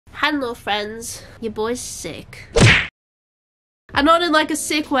Hello friends, your boy's sick. And not in like a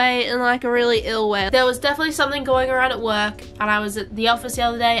sick way, in like a really ill way. There was definitely something going around at work, and I was at the office the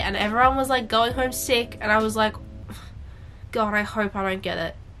other day and everyone was like going home sick, and I was like, God, I hope I don't get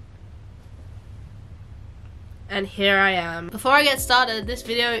it. And here I am. Before I get started, this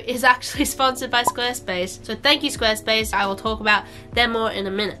video is actually sponsored by Squarespace. So thank you, Squarespace. I will talk about them more in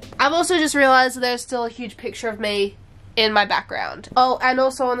a minute. I've also just realized that there's still a huge picture of me in my background. Oh, and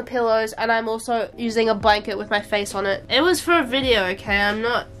also on the pillows, and I'm also using a blanket with my face on it. It was for a video, okay? I'm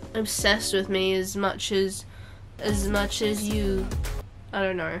not obsessed with me as much as you. I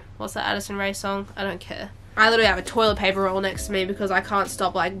don't know. What's that Addison Rae song? I don't care. I literally have a toilet paper roll next to me because I can't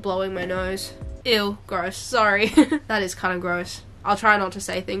stop like blowing my nose. Ew, gross, sorry. That is kind of gross. I'll try not to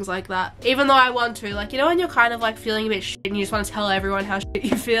say things like that. Even though I want to. Like, you know when you're kind of like feeling a bit shit and you just want to tell everyone how shit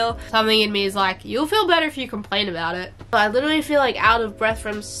you feel? Something in me is like, you'll feel better if you complain about it. I literally feel like out of breath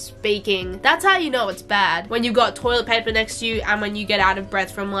from speaking. That's how you know it's bad. When you've got toilet paper next to you and when you get out of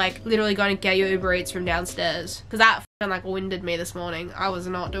breath from like literally going to get your Uber Eats from downstairs. Because that like winded me this morning. I was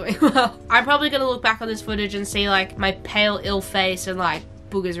not doing well. I'm probably gonna look back on this footage and see like my pale, ill face and like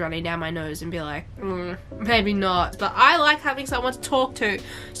boogers running down my nose and be like, maybe not. But I like having someone to talk to,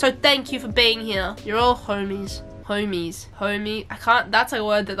 so thank you for being here. You're all homies. Homie. I can't, that's a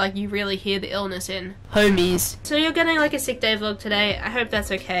word that like you really hear the illness in. Homies. So you're getting like a sick day vlog today. I hope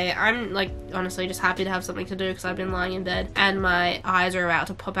that's okay. I'm like honestly just happy to have something to do because I've been lying in bed and my eyes are about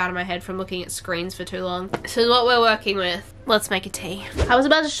to pop out of my head from looking at screens for too long. So what we're working with, let's make a tea. I was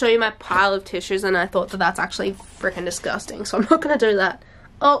about to show you my pile of tissues and I thought that that's actually freaking disgusting, so I'm not gonna do that.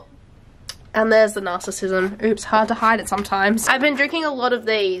 Oh, and there's the narcissism. Oops, hard to hide it sometimes. I've been drinking a lot of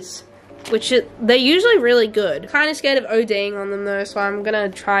these, which they're usually really good. Kind of scared of ODing on them though, so I'm gonna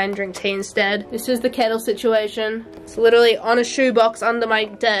try and drink tea instead. This is the kettle situation. It's literally on a shoebox under my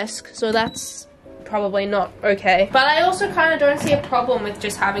desk, so that's probably not okay. But I also kind of don't see a problem with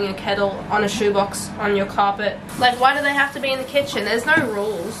just having a kettle on a shoebox on your carpet. Like, why do they have to be in the kitchen? There's no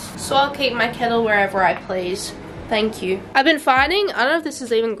rules. So I'll keep my kettle wherever I please. Thank you. I've been finding, I don't know if this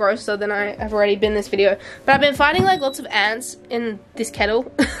is even grosser than I have already been in this video, but I've been finding like lots of ants in this kettle.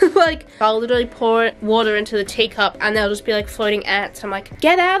 Like, I'll literally pour water into the teacup and there'll just be like floating ants. I'm like,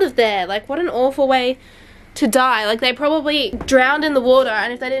 get out of there. Like, what an awful way to die. Like, they probably drowned in the water,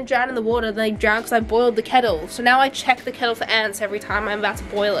 and if they didn't drown in the water, they drowned because I boiled the kettle. So now I check the kettle for ants every time I'm about to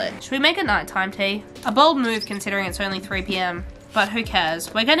boil it. Should we make a nighttime tea? A bold move considering it's only 3 PM. But who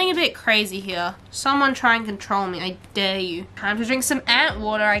cares? We're getting a bit crazy here. Someone try and control me, I dare you. Time to drink some ant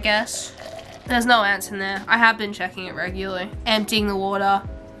water, I guess. There's no ants in there. I have been checking it regularly. Emptying the water,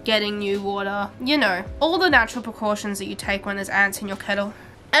 getting new water. You know, all the natural precautions that you take when there's ants in your kettle.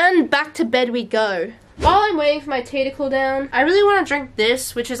 And back to bed we go. While I'm waiting for my tea to cool down, I really want to drink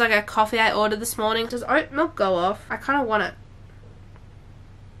this, which is like a coffee I ordered this morning. Does oat milk go off? I kind of want it.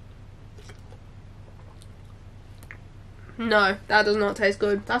 No, that does not taste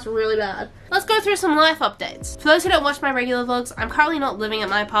good. That's really bad. Let's go through some life updates. For those who don't watch my regular vlogs, I'm currently not living at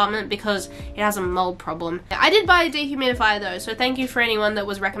my apartment because it has a mold problem. I did buy a dehumidifier though, so thank you for anyone that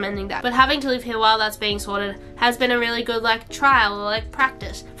was recommending that. But having to live here while that's being sorted has been a really good like trial or like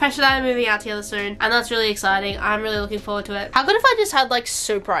practice. Fresh and I are moving out together soon, and that's really exciting. I'm really looking forward to it. How good if I just had like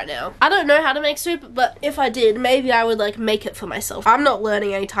soup right now? I don't know how to make soup, but if I did, maybe I would like make it for myself. I'm not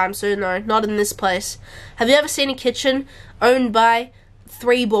learning anytime soon though, not in this place. Have you ever seen a kitchen owned by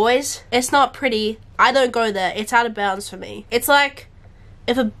 3 boys? It's not pretty. I don't go there. It's out of bounds for me. It's like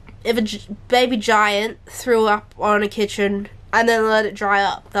if a baby giant threw up on a kitchen and then let it dry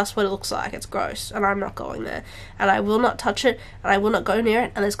up. That's what it looks like. It's gross, and I'm not going there. And I will not touch it, and I will not go near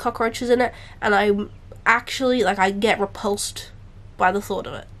it, and there's cockroaches in it, and I actually, like, I get repulsed by the thought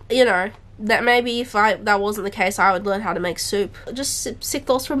of it. You know, that maybe if that wasn't the case, I would learn how to make soup. Just sick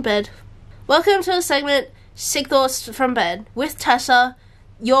thoughts from bed. Welcome to the segment Sick Thoughts from Bed with Tessa,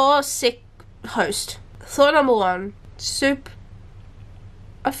 your sick host. Thought number 1, soup,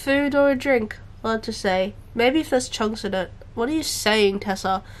 a food or a drink? Hard to say. Maybe if there's chunks in it. What are you saying,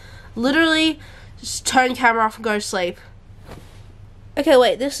 Tessa? Literally, just turn camera off and go to sleep. Okay,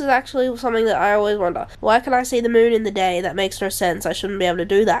 wait, this is actually something that I always wonder. Why can I see the moon in the day? That makes no sense. I shouldn't be able to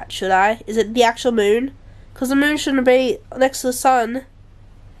do that, should I? Is it the actual moon? Because the moon shouldn't be next to the sun.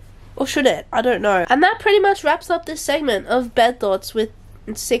 Or should it? I don't know. And that pretty much wraps up this segment of bed thoughts with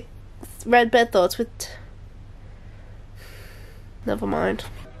sick red bed thoughts with never mind.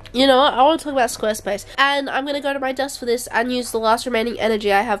 You know what? I want to talk about Squarespace. And I'm going to go to my desk for this and use the last remaining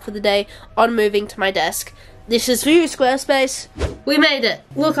energy I have for the day on moving to my desk. This is for you, Squarespace. We made it.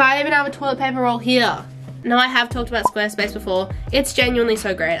 Look, I even have a toilet paper roll here. Now, I have talked about Squarespace before. It's genuinely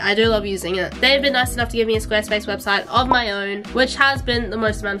so great. I do love using it. They've been nice enough to give me a Squarespace website of my own, which has been the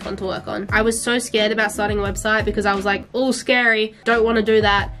most amount of fun to work on. I was so scared about starting a website because I was like, oh, scary, don't want to do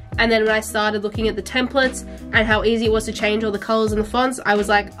that. And then when I started looking at the templates and how easy it was to change all the colors and the fonts, I was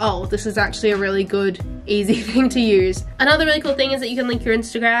like, oh, this is actually a really good, easy thing to use. Another really cool thing is that you can link your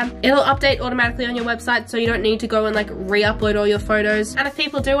Instagram. It'll update automatically on your website, so you don't need to go and like re-upload all your photos. And if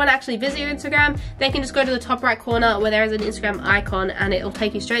people do want to actually visit your Instagram, they can just go to the top right corner where there is an Instagram icon and it'll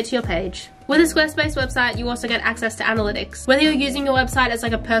take you straight to your page. With a Squarespace website, you also get access to analytics. Whether you're using your website as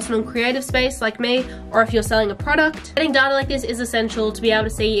like a personal creative space like me, or if you're selling a product, getting data like this is essential to be able to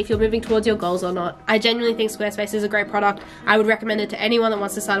see if you're moving towards your goals or not. I genuinely think Squarespace is a great product. I would recommend it to anyone that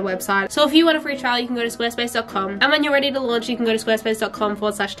wants to start a website. So if you want a free trial, you can go to squarespace.com. And when you're ready to launch, you can go to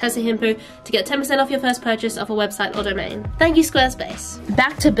squarespace.com/Tessa Himpoo to get 10% off your first purchase of a website or domain. Thank you, Squarespace.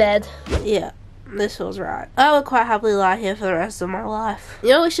 Back to bed. Yeah, this feels right. I would quite happily lie here for the rest of my life. You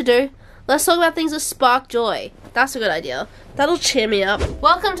know what we should do? Let's talk about things that spark joy. That's a good idea. That'll cheer me up.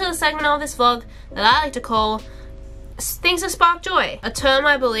 Welcome to the segment of this vlog that I like to call Things That Spark Joy. A term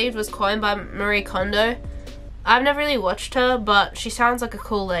I believed was coined by Marie Kondo. I've never really watched her, but she sounds like a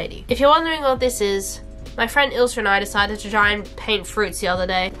cool lady. If you're wondering what this is, my friend Ilse and I decided to try and paint fruits the other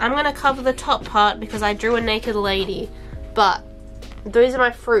day. I'm gonna cover the top part because I drew a naked lady, but these are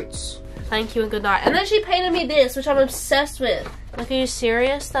my fruits. Thank you and good night. And then she painted me this, which I'm obsessed with. Like, are you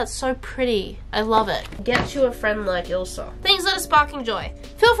serious? That's so pretty. I love it. Get you a friend like Ilse. Things that are sparking joy.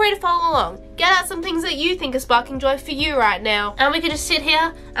 Feel free to follow along. Get out some things that you think are sparking joy for you right now. And we could just sit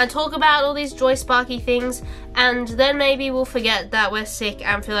here and talk about all these joy sparky things, and then maybe we'll forget that we're sick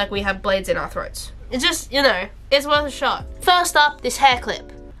and feel like we have blades in our throats. It's just, you know, it's worth a shot. First up, this hair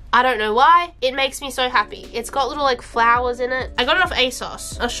clip. I don't know why, it makes me so happy. It's got little like flowers in it. I got it off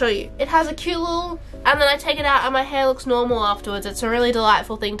ASOS, I'll show you. It has a cute little, and then I take it out and my hair looks normal afterwards. It's a really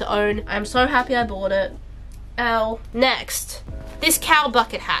delightful thing to own. I'm so happy I bought it. Ow. Next, this cow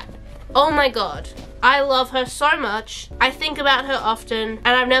bucket hat. Oh my god. I love her so much. I think about her often, and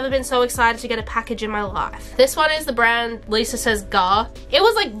I've never been so excited to get a package in my life. This one is the brand Lisa Says Gar. It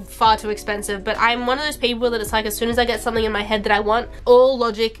was like far too expensive, but I'm one of those people that it's like as soon as I get something in my head that I want, all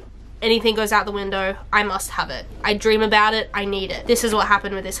logic, anything goes out the window, I must have it. I dream about it, I need it. This is what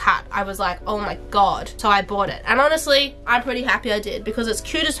happened with this hat. I was like, oh my god. So I bought it. And honestly, I'm pretty happy I did because it's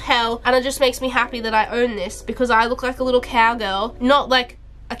cute as hell, and it just makes me happy that I own this because I look like a little cowgirl. Not like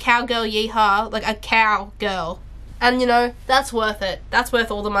a cowgirl yeehaw, like a cowgirl. And you know, that's worth it. That's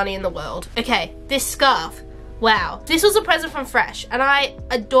worth all the money in the world. Okay, this scarf. Wow. This was a present from Fresh, and I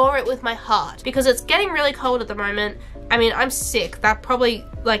adore it with my heart because it's getting really cold at the moment. I mean, I'm sick. That probably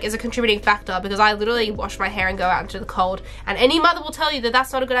like is a contributing factor because I literally wash my hair and go out into the cold, and any mother will tell you that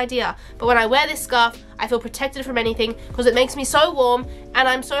that's not a good idea. But when I wear this scarf, I feel protected from anything because it makes me so warm, and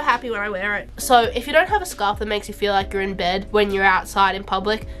I'm so happy when I wear it. So if you don't have a scarf that makes you feel like you're in bed when you're outside in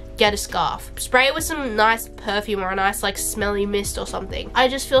public, get a scarf. Spray it with some nice perfume or a nice like smelly mist or something. I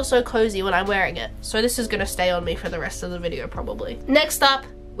just feel so cozy when I'm wearing it. So this is gonna stay on me for the rest of the video probably. Next up,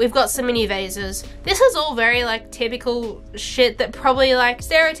 we've got some mini vases. This is all very like typical shit that probably like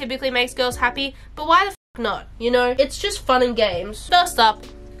stereotypically makes girls happy, but why the f not? You know, it's just fun and games. First up,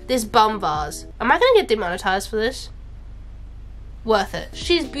 this bum vase. Am I gonna get demonetized for this? Worth it.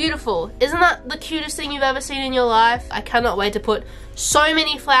 She's beautiful. Isn't that the cutest thing you've ever seen in your life? I cannot wait to put so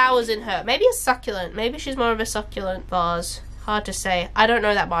many flowers in her. Maybe a succulent. Maybe she's more of a succulent vase. Hard to say. I don't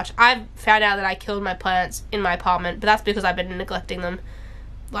know that much. I've found out that I killed my plants in my apartment, but that's because I've been neglecting them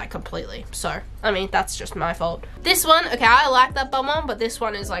like completely. So, I mean, that's just my fault. This one, okay, I like that bum one, but this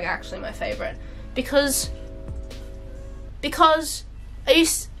one is like actually my favorite because are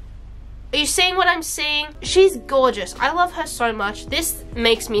you seeing what I'm seeing? She's gorgeous. I love her so much. This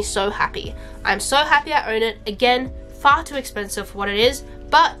makes me so happy. I'm so happy I own it. Again, far too expensive for what it is,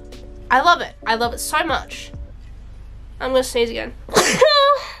 but I love it. I love it so much. I'm gonna sneeze again.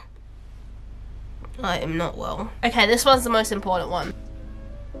 I am not well. Okay, this one's the most important one.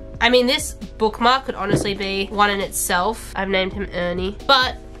 I mean, this bookmark could honestly be one in itself. I've named him Ernie.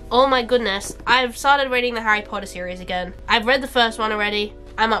 But, oh my goodness, I've started reading the Harry Potter series again. I've read the first one already.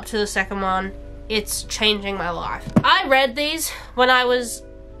 I'm up to the second one. It's changing my life. I read these when I was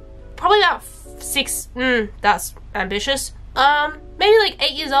probably about that's ambitious. Maybe like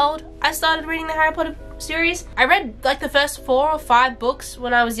 8 years old. I started reading the Harry Potter series. I read like the first 4 or 5 books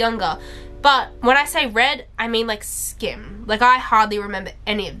when I was younger. But when I say read, I mean like skim. Like I hardly remember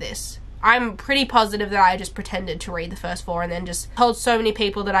any of this. I'm pretty positive that I just pretended to read the first 4 and then just told so many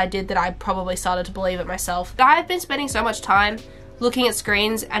people that I did that I probably started to believe it myself. I've been spending so much time looking at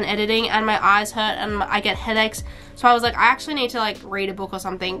screens and editing, and my eyes hurt and I get headaches. So I was like, I actually need to like read a book or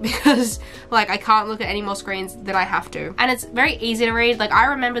something, because like I can't look at any more screens than I have to. And it's very easy to read. Like I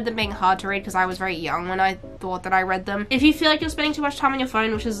remember them being hard to read because I was very young when I thought that I read them. If you feel like you're spending too much time on your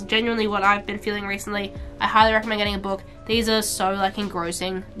phone, which is genuinely what I've been feeling recently, I highly recommend getting a book. These are so like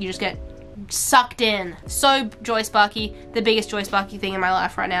engrossing. You just get sucked in. So joy sparky, the biggest joy sparky thing in my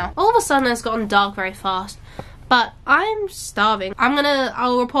life right now. All of a sudden it's gotten dark very fast, but I'm starving.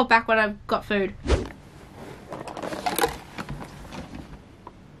 I'll report back when I've got food.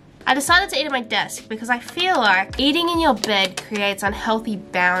 I decided to eat at my desk because I feel like eating in your bed creates unhealthy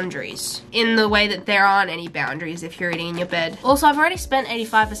boundaries in the way that there aren't any boundaries if you're eating in your bed. Also, I've already spent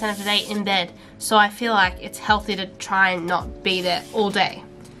 85% of the day in bed, so I feel like it's healthy to try and not be there all day,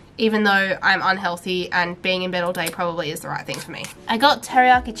 even though I'm unhealthy and being in bed all day probably is the right thing for me. I got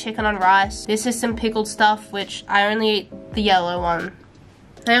teriyaki chicken on rice. This is some pickled stuff, which I only eat the yellow one.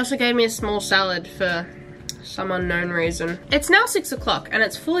 They also gave me a small salad for some unknown reason. It's now 6 o'clock and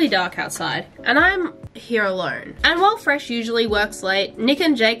it's fully dark outside and I'm here alone. And while Fresh usually works late, Nick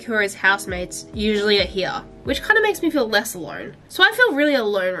and Jake, who are his housemates, usually are here, which kind of makes me feel less alone. So I feel really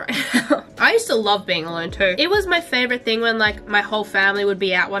alone right now. I used to love being alone too. It was my favorite thing when like my whole family would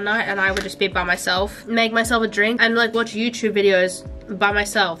be out one night and I would just be by myself, make myself a drink and like watch YouTube videos by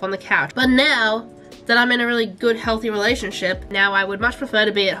myself on the couch. But now that I'm in a really good, healthy relationship, now I would much prefer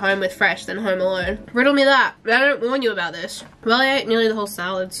to be at home with Fresh than home alone. Riddle me that. I don't warn you about this. Well, I ate nearly the whole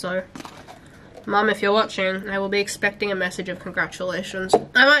salad, so Mum, if you're watching, I will be expecting a message of congratulations.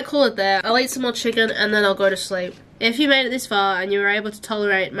 I might call it there. I'll eat some more chicken and then I'll go to sleep. If you made it this far and you were able to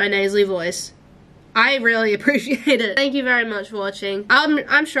tolerate my nasally voice, I really appreciate it. Thank you very much for watching.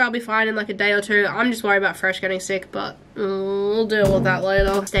 I'm sure I'll be fine in like a day or two. I'm just worried about Fresh getting sick, but we'll deal with that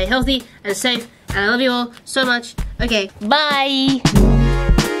later. Stay healthy and safe, and I love you all so much. Okay, bye!